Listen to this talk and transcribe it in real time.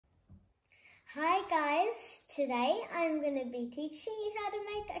Hi guys, today I'm going to be teaching you how to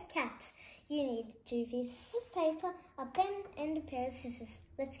make a cat. You need 2 pieces of paper, a pen and a pair of scissors.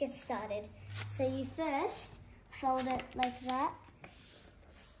 Let's get started. So you first fold it like that,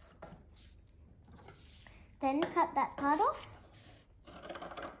 then cut that part off.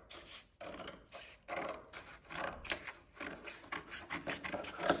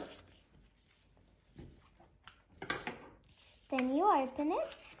 Then you open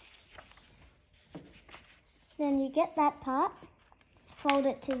it. Then you get that part, fold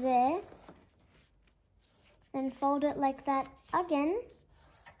it to there, then fold it like that again.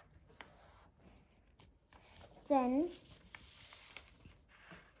 Then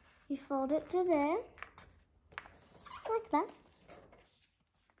you fold it to there, like that.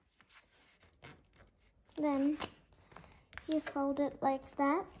 Then you fold it like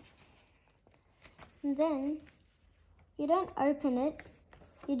that. And then you don't open it,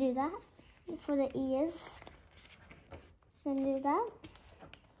 you do that for the ears. Then do that.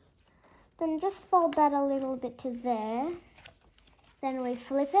 Then just fold that a little bit to there. Then we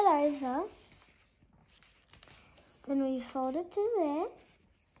flip it over. Then we fold it to there.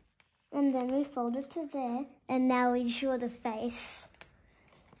 And then we fold it to there. And now we draw the face.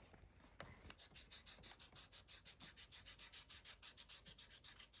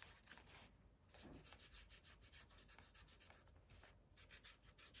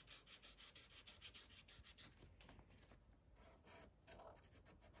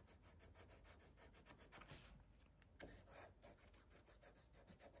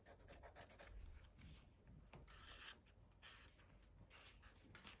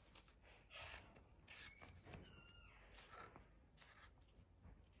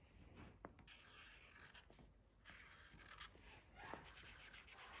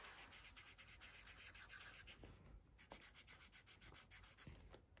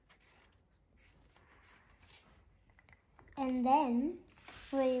 And then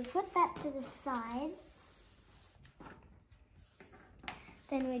we put that to the side.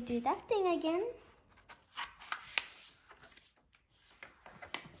 Then we do that thing again.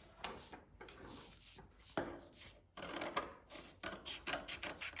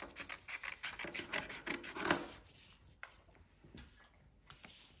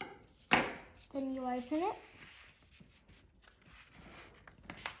 Then you open it.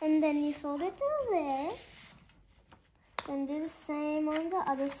 And then you fold it to there. Then do the same on the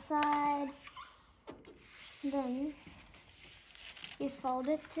other side. Then you fold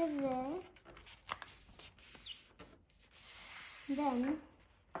it to there. Then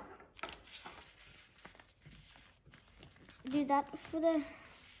do that for the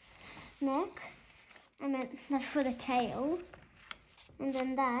neck. I meant that for the tail. And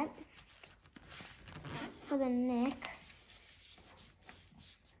then that for the neck.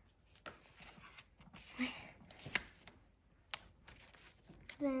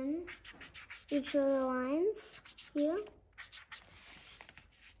 Then you draw the lines here,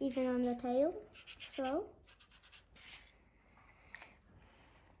 even on the tail, so.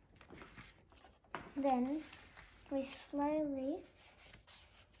 Then we slowly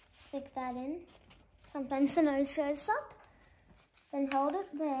stick that in. Sometimes the nose goes up. Then hold it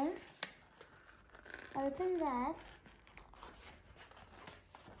there, open that,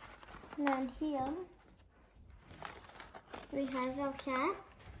 and then here we have our cat.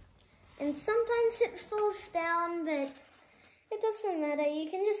 And sometimes it falls down, but it doesn't matter. You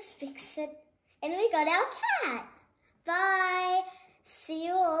can just fix it. And we got our cat. Bye. See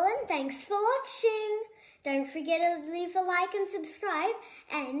you all and thanks for watching. Don't forget to leave a like and subscribe.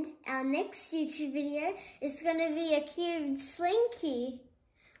 And our next YouTube video is going to be a cubed slinky.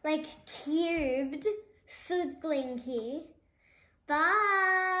 Like cubed slinky.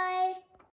 Bye.